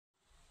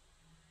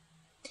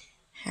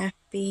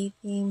Happy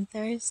Theme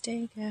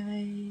Thursday,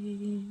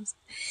 guys.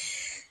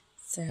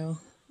 So,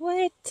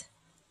 what?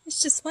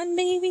 It's just one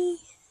baby?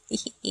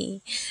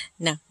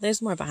 No,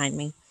 there's more behind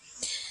me.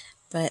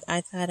 But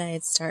I thought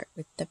I'd start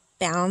with the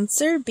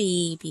bouncer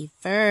baby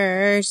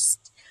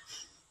first.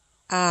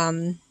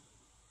 This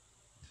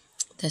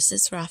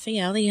is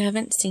Raphael. You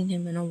haven't seen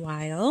him in a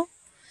while.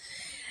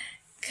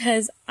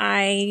 Because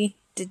I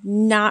did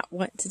not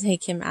want to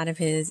take him out of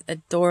his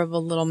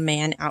adorable little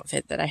man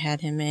outfit that I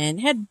had him in.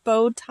 It had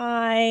bow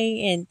tie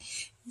and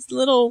his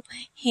little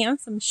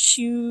handsome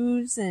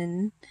shoes,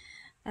 and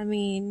I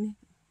mean,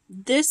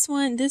 this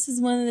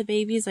is one of the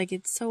babies, like,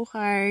 it's so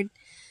hard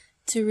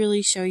to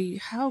really show you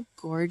how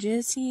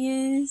gorgeous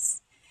he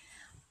is.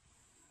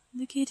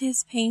 Look at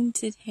his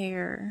painted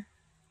hair.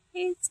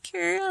 It's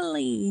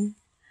curly.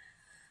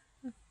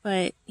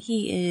 But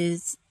he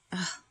is,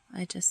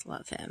 I just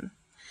love him.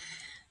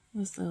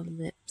 Those little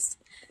lips.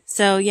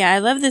 So, yeah, I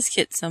love this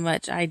kit so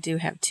much. I do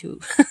have two.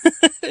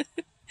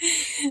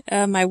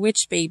 My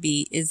witch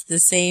baby is the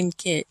same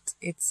kit.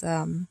 It's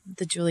the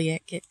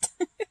Juliet kit.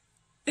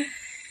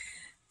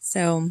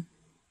 So,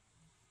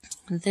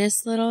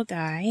 this little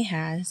guy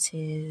has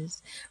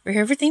his... We're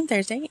here for Theme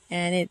Thursday,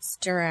 and it's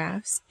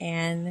giraffes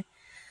and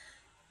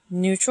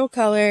neutral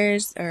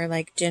colors, or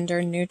like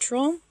gender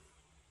neutral.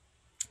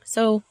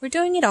 So, we're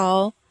doing it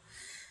all.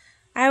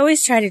 I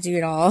always try to do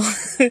it all.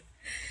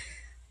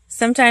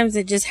 Sometimes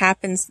it just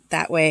happens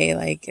that way,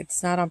 like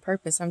it's not on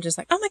purpose. I'm just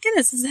like, oh my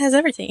goodness, this has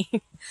everything.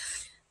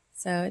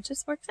 So it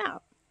just works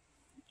out.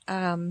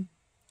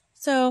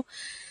 So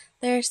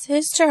there's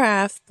his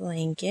giraffe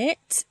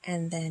blanket,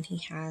 and then he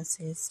has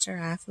his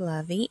giraffe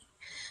lovey.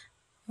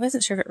 I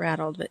wasn't sure if it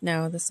rattled, but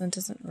no, this one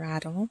doesn't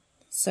rattle.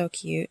 So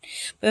cute.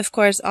 But of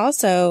course,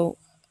 also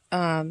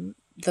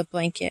the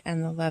blanket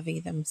and the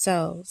lovey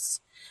themselves,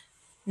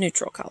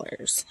 neutral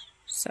colors.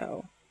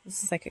 So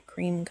this is like a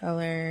cream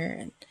color,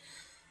 and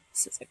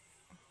this is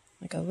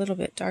like a little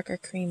bit darker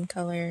cream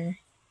color.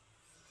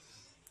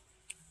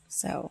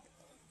 So,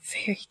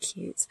 very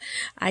cute.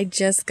 I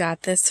just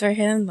got this for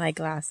him like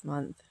last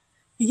month.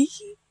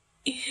 Isn't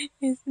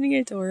he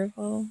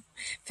adorable?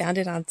 Found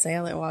it on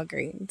sale at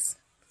Walgreens.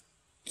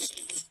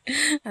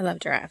 I love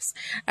giraffes.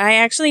 I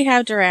actually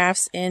have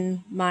giraffes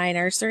in my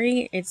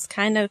nursery. It's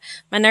kind of,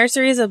 my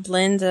nursery is a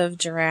blend of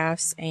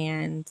giraffes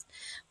and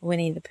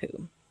Winnie the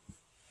Pooh.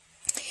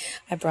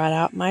 I brought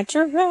out my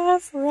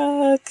giraffe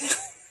rug.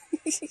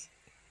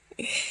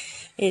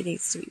 It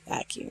needs to be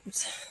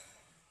vacuumed.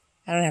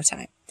 I don't have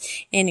time.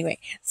 Anyway,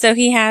 so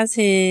he has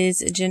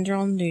his gender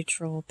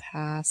neutral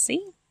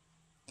passy.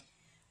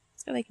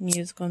 It's got like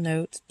musical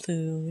notes,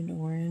 blue and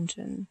orange,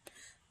 and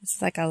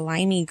it's like a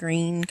limey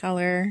green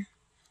color,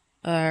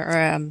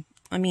 a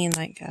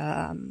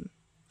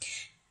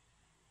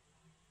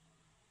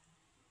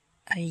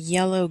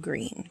yellow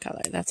green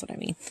color. That's what I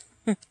mean.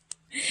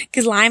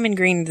 Because lime and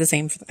green are the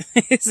same.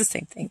 It's the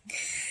same thing.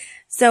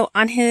 So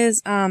on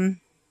his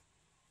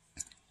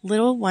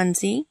little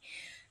onesie,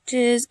 which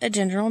is a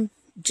gender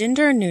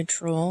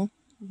neutral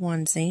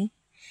onesie,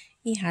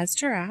 he has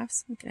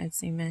giraffes. Look at that,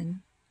 zoom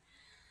in.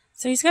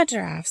 So he's got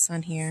giraffes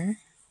on here,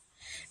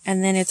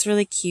 and then it's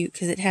really cute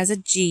because it has a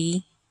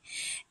G,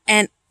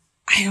 and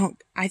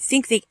I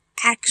think they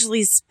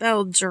actually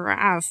spelled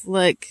giraffe.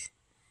 Look,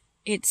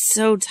 it's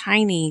so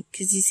tiny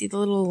because you see the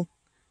little,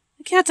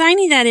 look how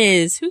tiny that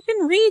is. Who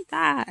can read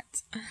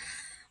that?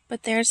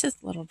 But there's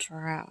this little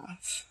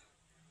giraffe.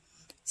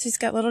 So he's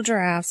got little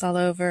giraffes all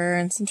over,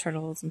 and some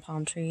turtles and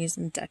palm trees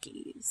and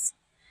duckies.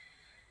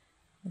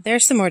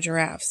 There's some more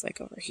giraffes,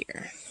 like over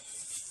here.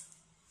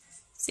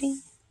 See?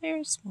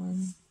 There's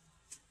one.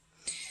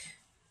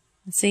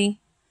 And see?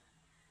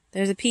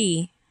 There's a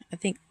P, I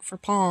think, for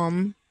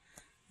palm.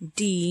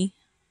 D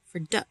for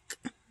duck.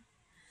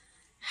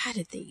 How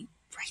did they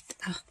write that?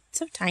 Oh,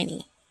 so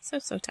tiny.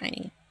 So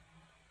tiny.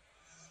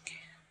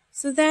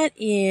 So that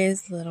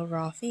is little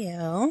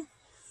Raphael.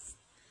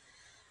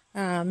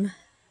 But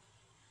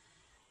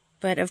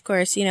of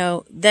course, you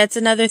know, that's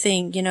another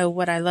thing, you know,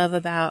 what I love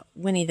about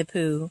Winnie the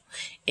Pooh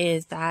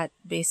is that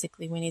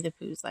basically Winnie the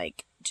Pooh's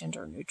like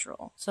gender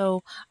neutral.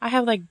 So I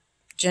have like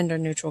gender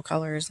neutral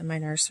colors in my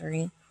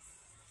nursery.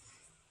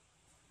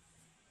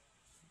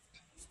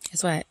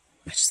 Guess what?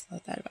 I just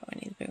love that about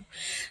Winnie the Pooh.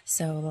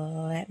 So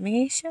let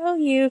me show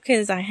you,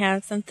 because I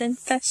have something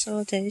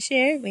special to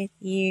share with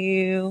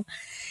you.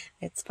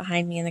 It's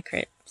behind me in the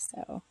crib.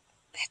 So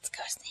let's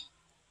go see.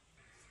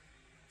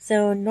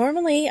 So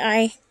normally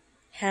I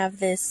have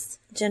this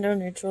gender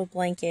neutral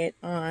blanket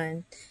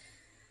on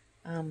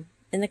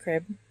in the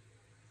crib,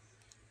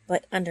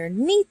 but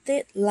underneath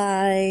it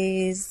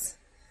lies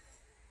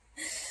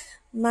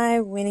my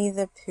Winnie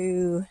the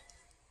Pooh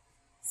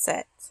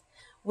set,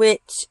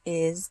 which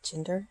is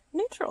gender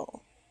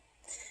neutral,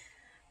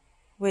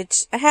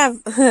 which I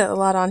have a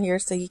lot on here,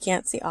 so you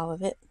can't see all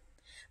of it,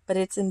 but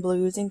it's in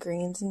blues and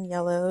greens and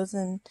yellows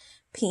and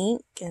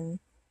pink and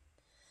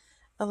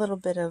a little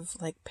bit of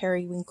like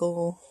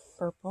periwinkle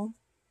purple.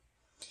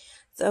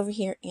 So over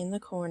here in the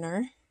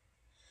corner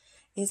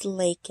is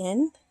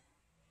Lakin.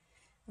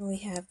 And we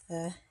have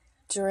the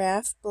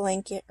giraffe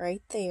blanket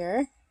right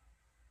there.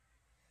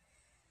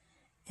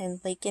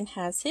 And Lakin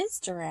has his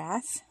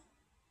giraffe,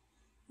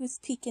 who's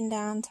peeking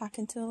down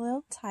talking to a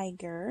little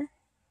tiger.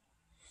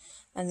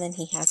 And then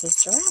he has his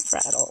giraffe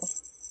rattle.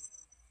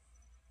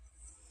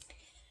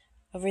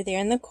 Over there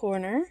in the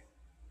corner,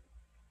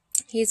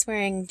 he's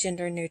wearing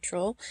gender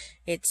neutral.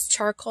 It's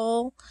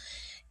charcoal,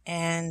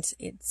 and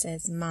it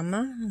says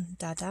Mama and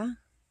Dada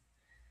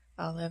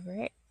all over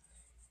it.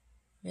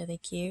 Really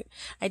cute.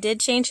 I did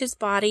change his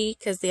body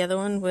because the other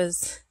one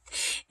was,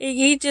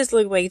 he just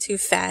looked way too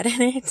fat in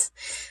it.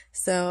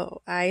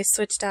 So I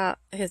switched out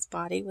his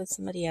body with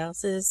somebody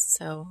else's,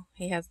 so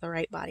he has the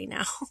right body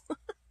now.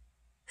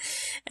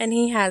 And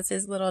he has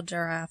his little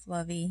giraffe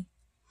lovey.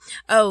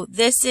 Oh,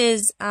 this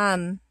is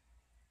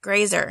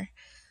Grazer,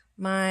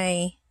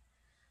 my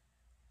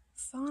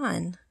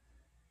fawn.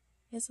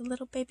 He's a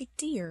little baby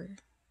deer.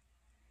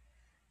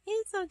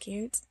 He's so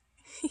cute.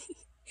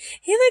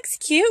 He looks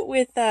cute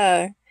with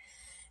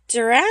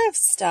giraffe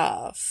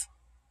stuff.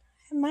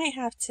 I might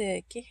have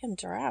to get him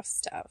giraffe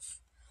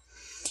stuff.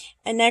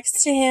 And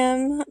next to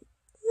him,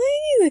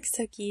 he looks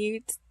so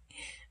cute.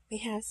 We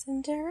have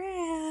some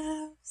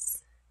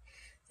giraffes.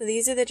 So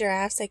these are the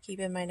giraffes I keep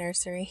in my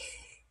nursery.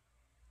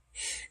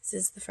 This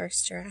is the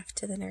first giraffe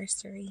to the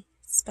nursery.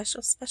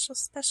 Special, special,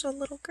 special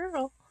little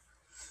girl.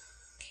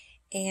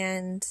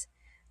 And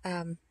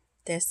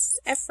this is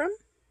Ephraim.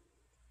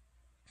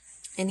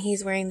 And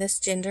he's wearing this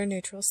gender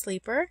neutral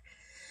sleeper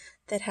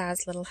that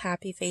has little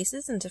happy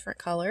faces in different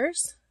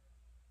colors.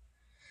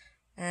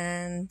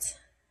 And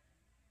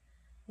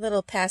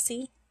little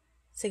Passy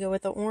to go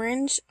with the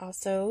orange,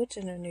 also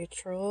gender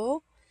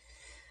neutral.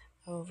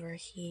 Over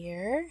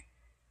here,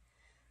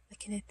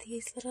 looking at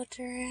these little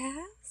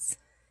giraffes.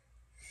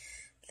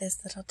 This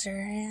little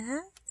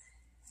giraffe,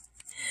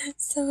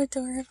 so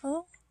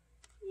adorable.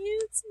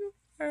 Yes,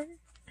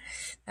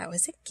 that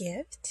was a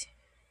gift.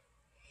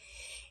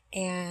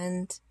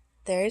 And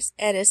there's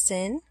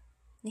Edison.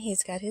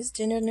 He's got his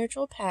gender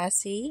neutral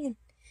Passy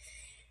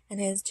and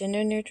his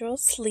gender neutral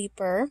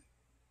sleeper.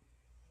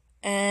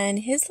 And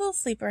his little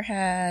sleeper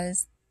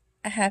has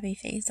a happy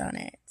face on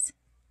it.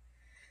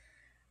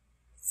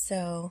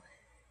 So,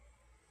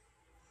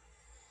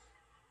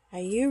 are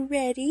you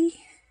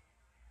ready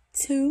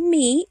to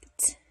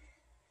meet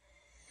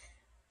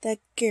the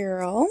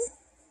girl,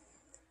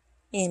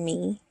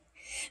 Emmy?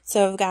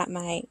 So I've got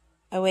my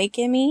awake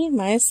Emmy,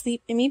 my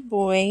asleep Emmy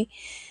boy,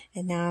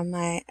 and now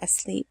my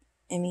asleep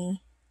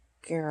Emmy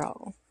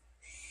girl.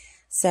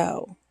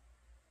 So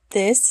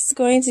this is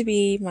going to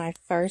be my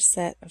first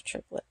set of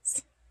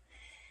triplets.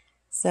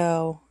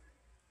 So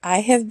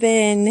I have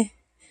been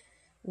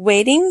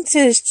waiting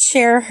to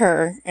share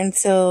her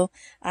until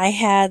I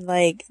had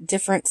like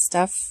different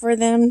stuff for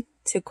them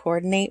to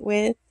coordinate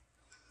with.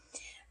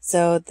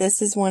 So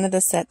this is one of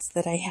the sets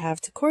that I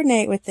have to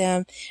coordinate with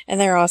them, and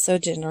they're also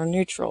gender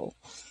neutral.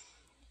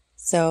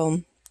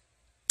 So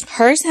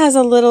hers has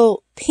a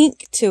little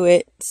pink to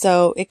it,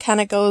 so it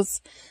kind of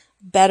goes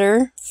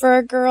better for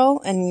a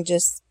girl, and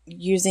just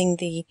using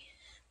the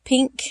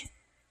pink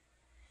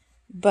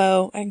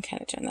bow, I can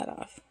kind of turn that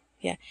off.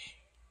 Yeah,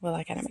 well,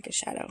 I kind of make a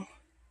shadow.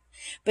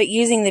 But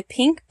using the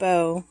pink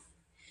bow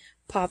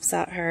pops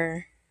out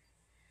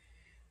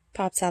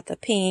the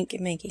pink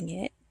and making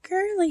it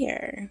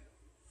girlier.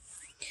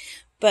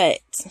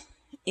 But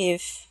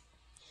if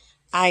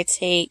I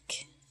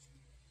take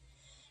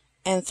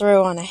and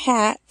throw on a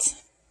hat,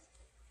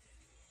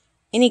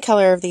 any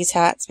color of these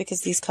hats,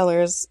 because these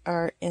colors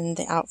are in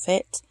the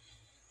outfit,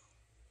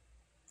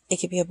 it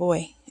could be a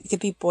boy. It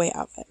could be boy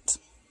outfit.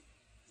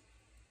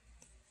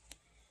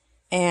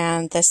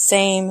 And the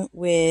same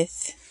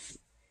with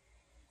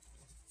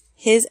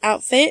his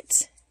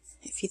outfit.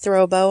 If you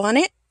throw a bow on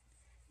it,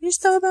 you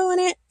just throw a bow on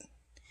it,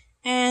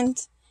 and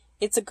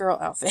it's a girl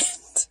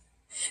outfit.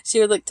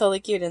 She would look totally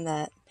cute in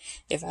that.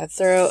 If I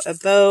throw a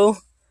bow,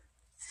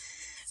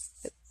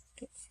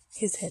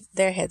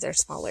 their heads are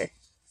smaller,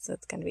 so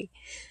it's gonna be,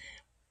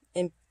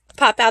 and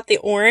pop out the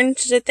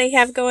orange that they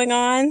have going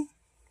on.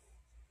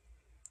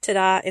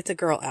 Ta-da! It's a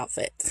girl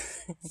outfit.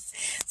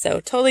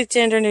 So totally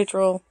gender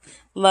neutral.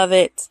 Love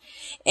it.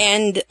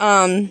 And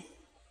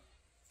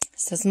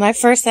this is my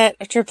first set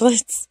of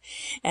triplets,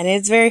 and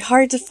it's very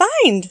hard to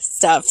find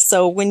stuff.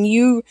 So when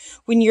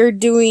you're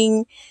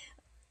doing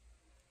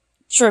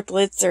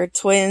triplets or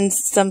twins,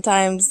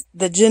 sometimes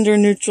the gender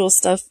neutral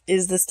stuff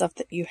is the stuff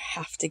that you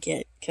have to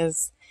get,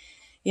 because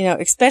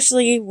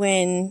especially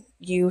when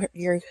you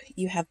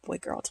have boy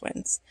girl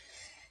twins,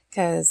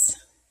 because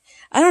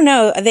I don't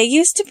know, they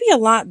used to be a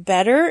lot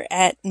better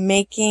at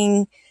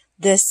making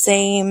the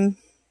same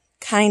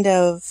kind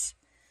of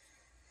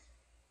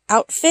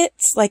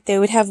outfits. Like they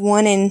would have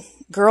one in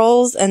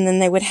girls, and then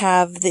they would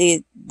have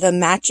the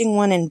matching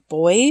one in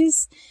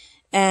boys,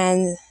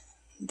 and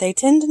they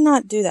tend to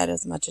not do that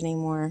as much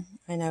anymore,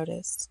 I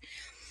noticed.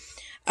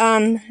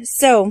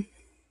 So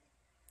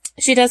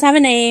she does have a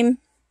name.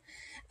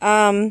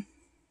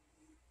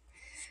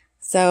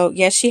 So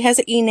yes, she has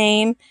an E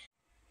name.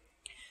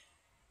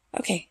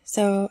 Okay,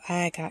 so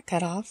I got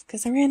cut off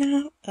because I ran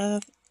out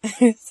of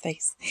His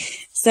face.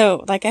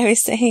 So, like I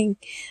was saying,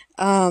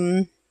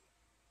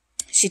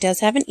 she does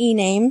have an E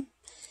name.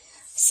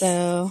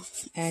 So,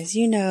 as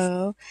you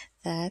know,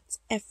 that's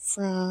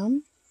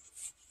Ephraim.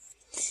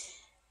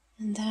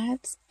 And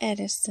that's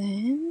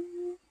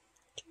Edison.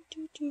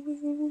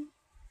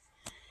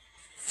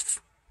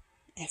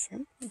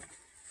 Ephraim.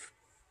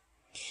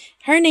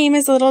 Her name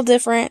is a little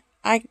different.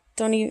 I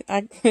don't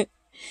even,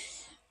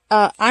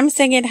 I'm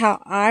saying it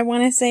how I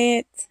want to say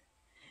it.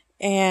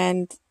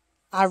 And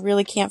I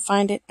really can't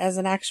find it as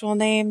an actual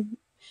name.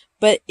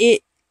 But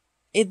it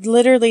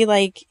literally,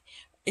 like,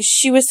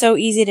 she was so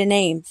easy to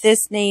name.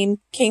 This name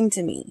came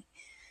to me.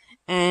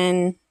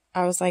 And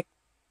I was like,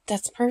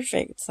 that's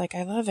perfect. It's like,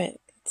 I love it.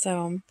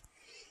 So,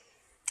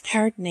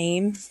 her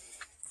name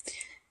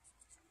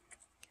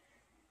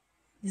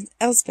is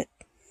Elspeth.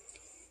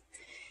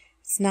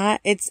 It's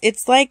not,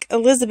 it's like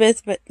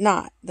Elizabeth, but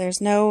not.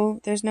 There's no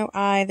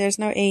I, there's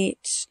no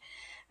H,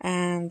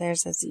 and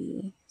there's a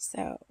Z.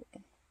 So,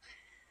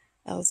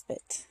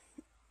 Elspeth,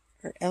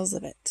 or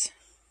Elizabeth.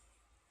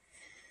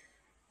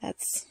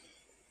 That's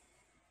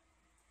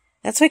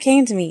what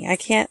came to me. I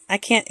can't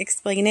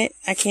explain it.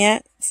 I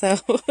can't. So,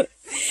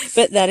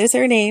 but that is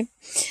her name.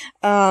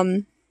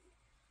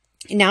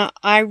 Now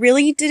I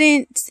really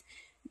didn't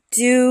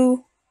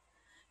do,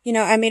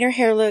 I made her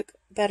hair look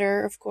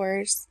better, of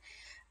course.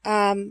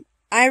 I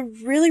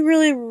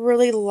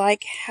really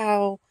like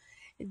how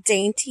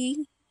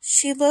dainty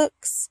she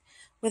looks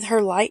with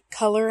her light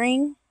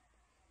coloring.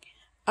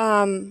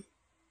 I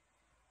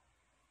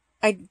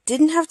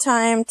didn't have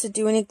time to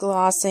do any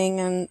glossing,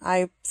 and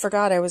I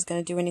forgot I was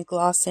going to do any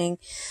glossing.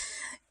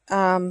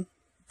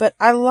 But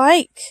I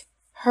like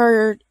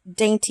her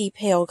dainty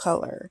pale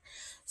color.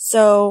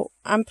 So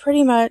I'm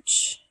pretty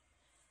much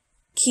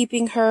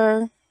keeping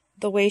her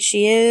the way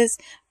she is.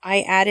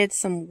 I added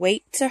some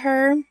weight to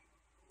her.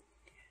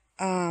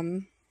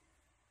 And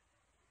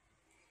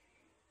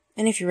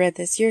if you read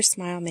this, your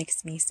smile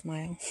makes me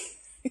smile.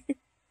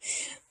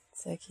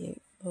 So cute.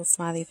 Little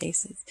smiley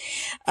faces.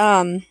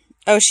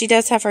 Oh, she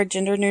does have her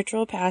gender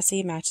neutral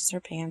passy, matches her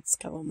pants,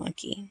 color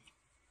monkey.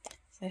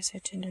 So I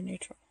said gender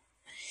neutral.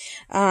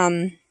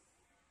 It's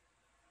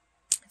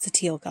a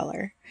teal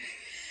color.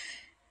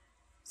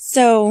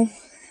 So, I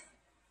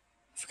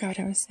forgot what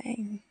I was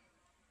saying.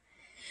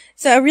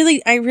 So I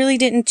really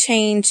didn't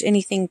change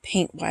anything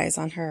paint wise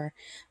on her.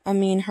 I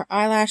mean, her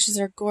eyelashes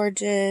are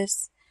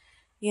gorgeous.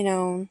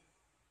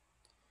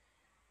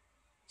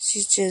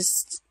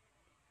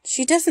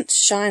 She doesn't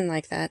shine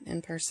like that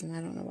in person.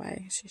 I don't know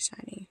why she's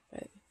shiny,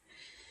 but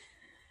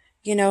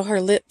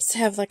her lips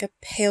have like a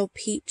pale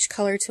peach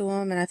color to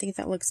them, and I think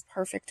that looks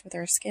perfect with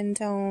her skin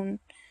tone.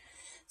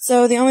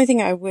 So the only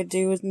thing I would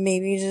do is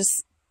maybe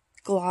just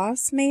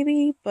gloss,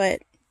 maybe,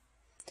 but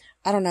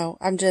I don't know.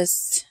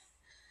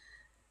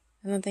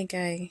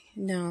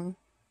 No.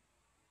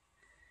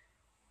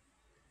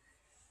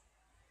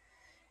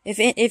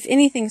 If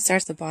anything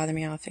starts to bother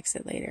me, I'll fix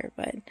it later,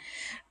 but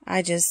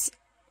I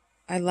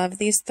love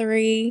these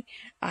three.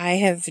 I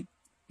have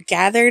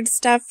gathered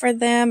stuff for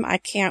them. I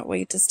can't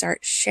wait to start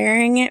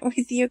sharing it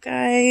with you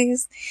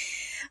guys.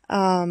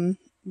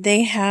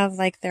 They have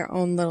like their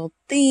own little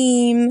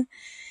theme.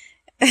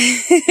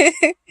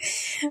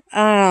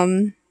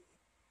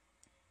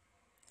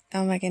 Oh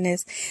my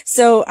goodness.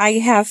 So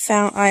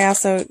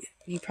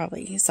you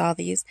probably saw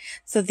these.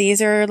 So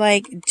these are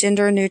like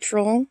gender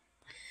neutral.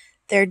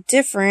 They're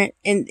different,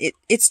 and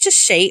it's just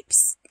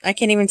shapes. I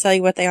can't even tell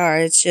you what they are.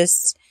 It's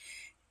just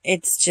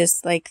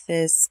like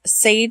this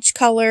sage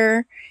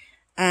color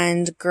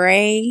and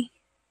gray,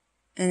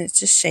 and it's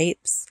just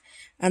shapes.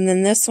 And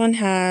then this one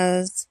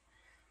has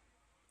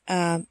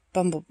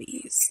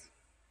bumblebees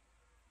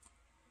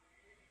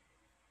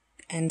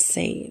and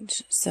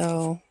sage.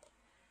 So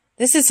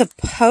this is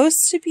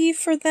supposed to be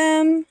for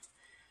them,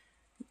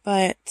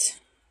 but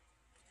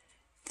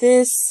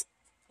this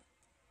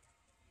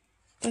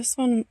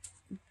one,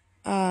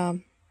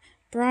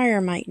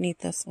 Briar might need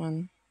this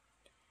one.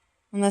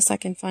 Unless I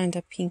can find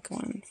a pink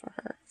one for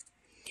her.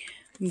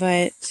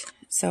 But,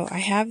 so I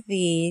have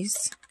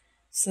these,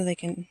 so they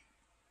can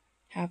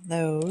have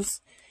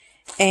those.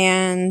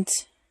 And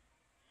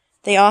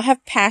they all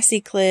have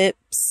passy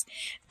clips.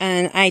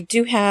 And I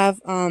do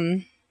have,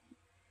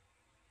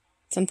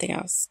 something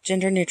else.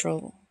 Gender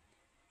neutral.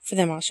 For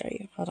them, I'll show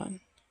you. Hold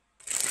on.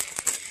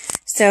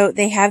 So,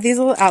 they have these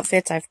little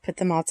outfits. I've put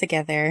them all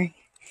together.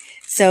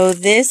 So,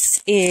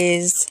 this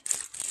is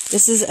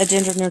a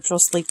gender neutral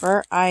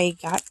sleeper. I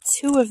got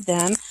 2 of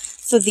them.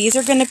 So these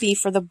are going to be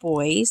for the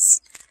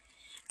boys.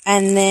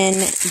 And then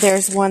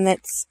there's one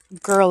that's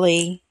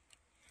girly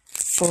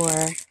for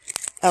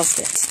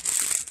Elspeth.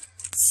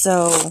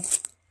 So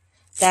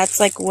that's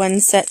like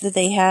one set that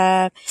they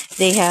have.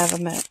 They have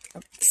a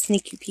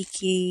sneaky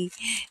peeky.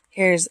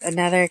 Here's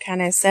another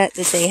kind of set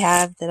that they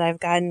have that I've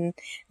gotten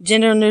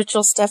gender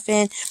neutral stuff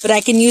in. But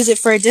I can use it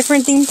for a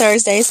different theme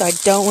Thursday, so I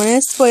don't want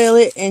to spoil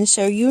it and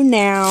show you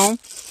now.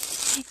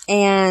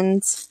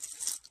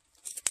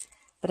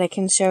 But I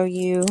can show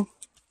you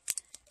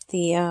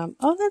the,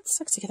 oh, that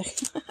stuck together.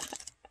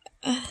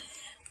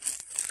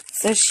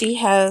 So she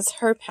has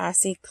her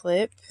passy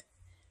clip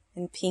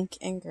in pink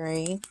and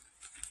gray.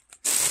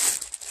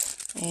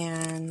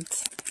 And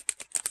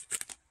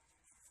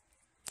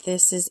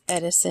this is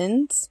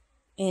Edison's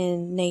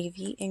in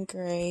navy and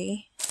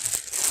gray.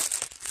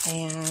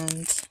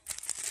 And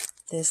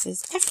this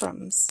is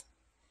Ephraim's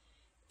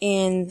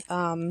in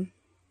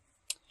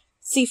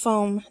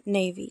seafoam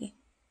navy.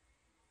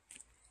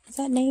 Is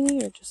that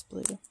navy or just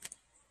blue?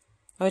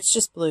 Oh, it's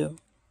just blue,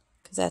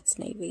 because that's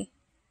navy.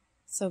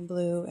 So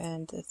blue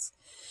and this,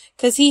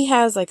 because he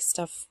has like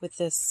stuff with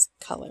this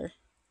color.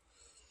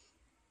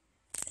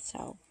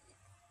 So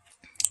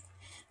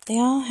they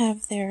all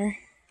have their,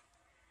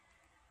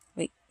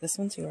 wait, this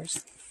one's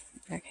yours.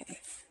 Okay.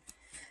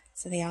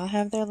 So they all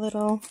have their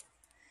little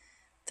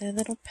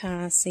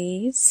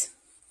passies.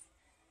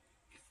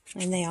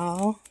 And they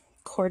all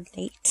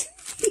coordinate.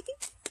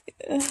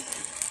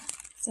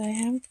 So I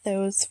have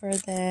those for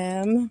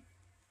them.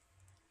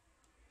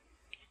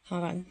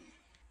 Hold on.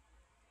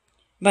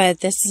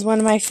 But this is one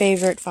of my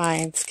favorite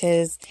finds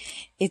because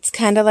it's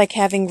kind of like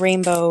having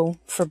rainbow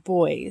for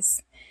boys.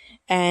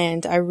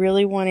 And I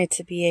really wanted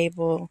to be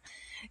able,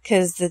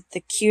 because the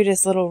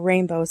cutest little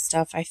rainbow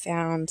stuff I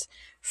found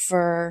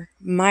for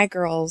my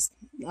girls,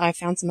 I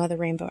found some other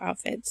rainbow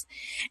outfits.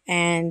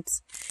 And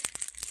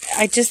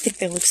I just think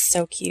they look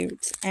so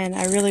cute. And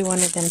I really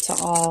wanted them to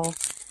all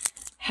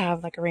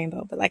have like a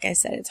rainbow. But like I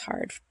said, it's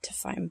hard to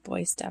find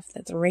boy stuff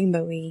that's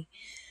rainbowy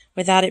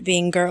without it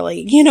being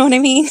girly. You know what I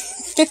mean?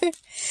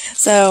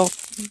 So,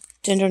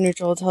 gender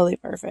neutral, totally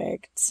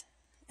perfect.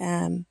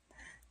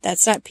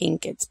 That's not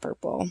pink, it's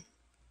purple.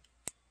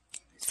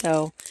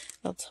 So,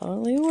 they'll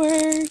totally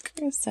work.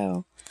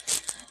 So,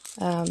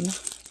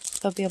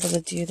 they'll be able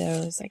to do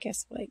those, I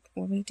guess, like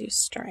when we do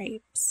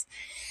stripes.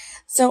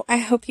 So, I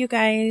hope you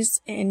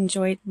guys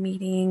enjoyed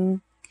meeting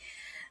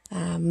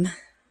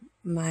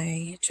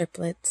my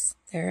triplets.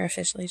 They're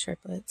officially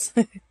triplets.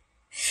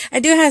 I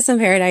do have some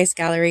paradise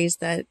galleries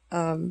that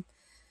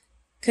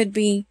could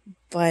be,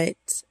 but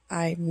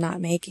I'm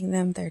not making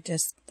them. They're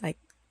just like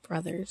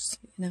brothers,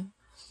 you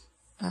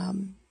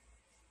know.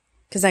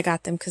 Because I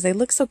got them because they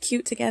look so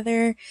cute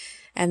together,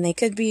 and they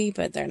could be,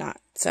 but they're not.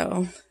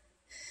 So,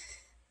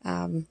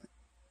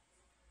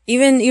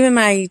 even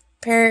my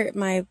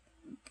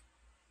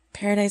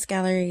paradise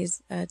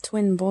galleries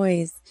twin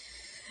boys,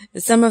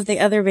 some of the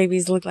other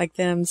babies look like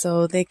them,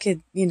 so they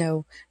could, you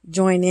know,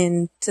 join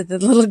in to the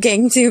little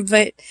gang too,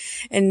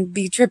 and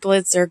be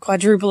triplets or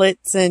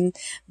quadruplets,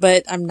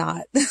 but I'm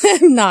not.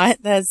 I'm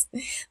not. That's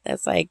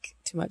like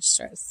too much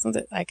stress.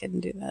 I couldn't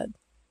do that.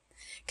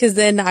 Because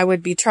then I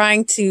would be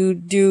trying to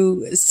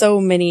do so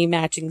many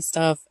matching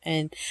stuff,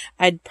 and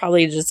I'd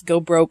probably just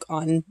go broke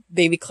on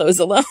baby clothes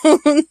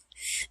alone.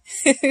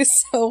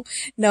 So,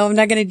 no, I'm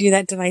not going to do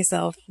that to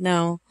myself.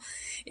 No.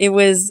 It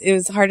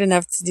was hard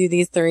enough to do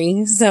these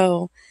three.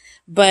 So,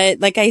 but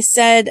like I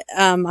said,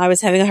 I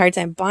was having a hard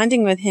time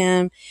bonding with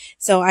him.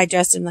 So I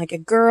dressed him like a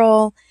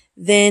girl.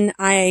 Then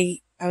I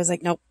was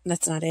like, nope,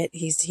 that's not it.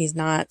 He's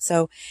not.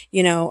 So,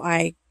 you know,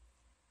 I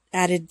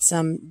added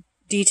some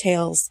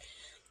details,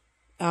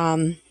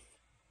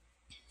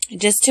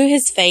 just to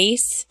his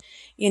face,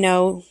 you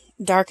know,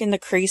 darkened the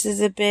creases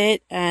a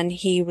bit, and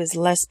he was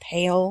less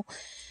pale.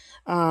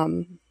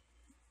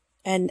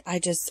 And I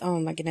just, oh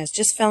my goodness,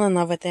 just fell in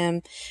love with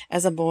him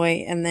as a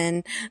boy. And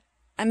then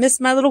I missed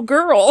my little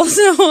girl.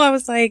 So I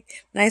was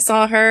like, when I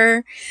saw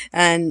her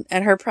and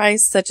at her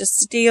price, such a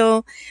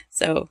steal.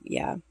 So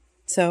yeah.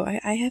 So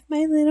I have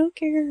my little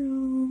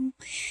girl.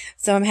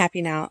 So I'm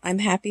happy now. I'm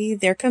happy.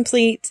 They're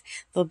complete.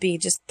 There'll be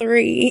just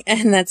 3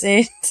 and that's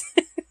it.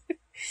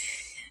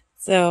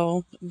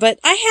 So, but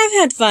I have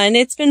had fun.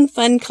 It's been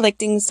fun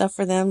collecting stuff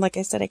for them. Like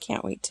I said, I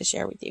can't wait to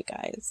share with you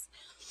guys.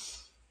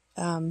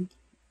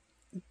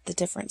 The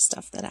different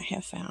stuff that I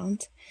have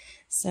found.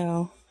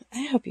 So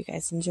I hope you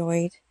guys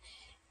enjoyed,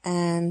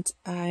 and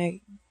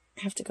I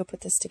have to go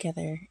put this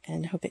together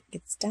and hope it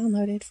gets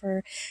downloaded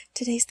for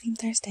today's Theme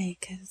Thursday,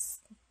 because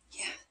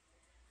yeah,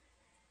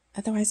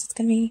 otherwise it's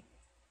gonna be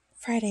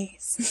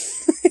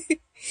Fridays.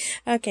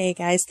 Okay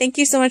guys, thank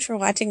you so much for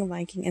watching,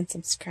 liking, and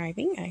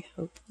subscribing. I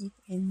hope you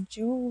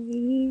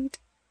enjoyed,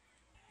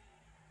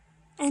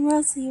 and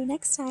we'll see you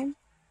next time.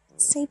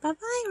 Say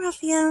bye-bye,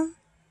 Raphael.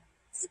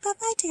 Say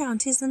bye-bye to your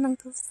aunties and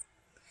uncles.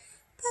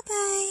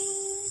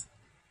 Bye-bye.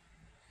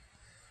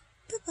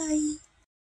 Bye-bye.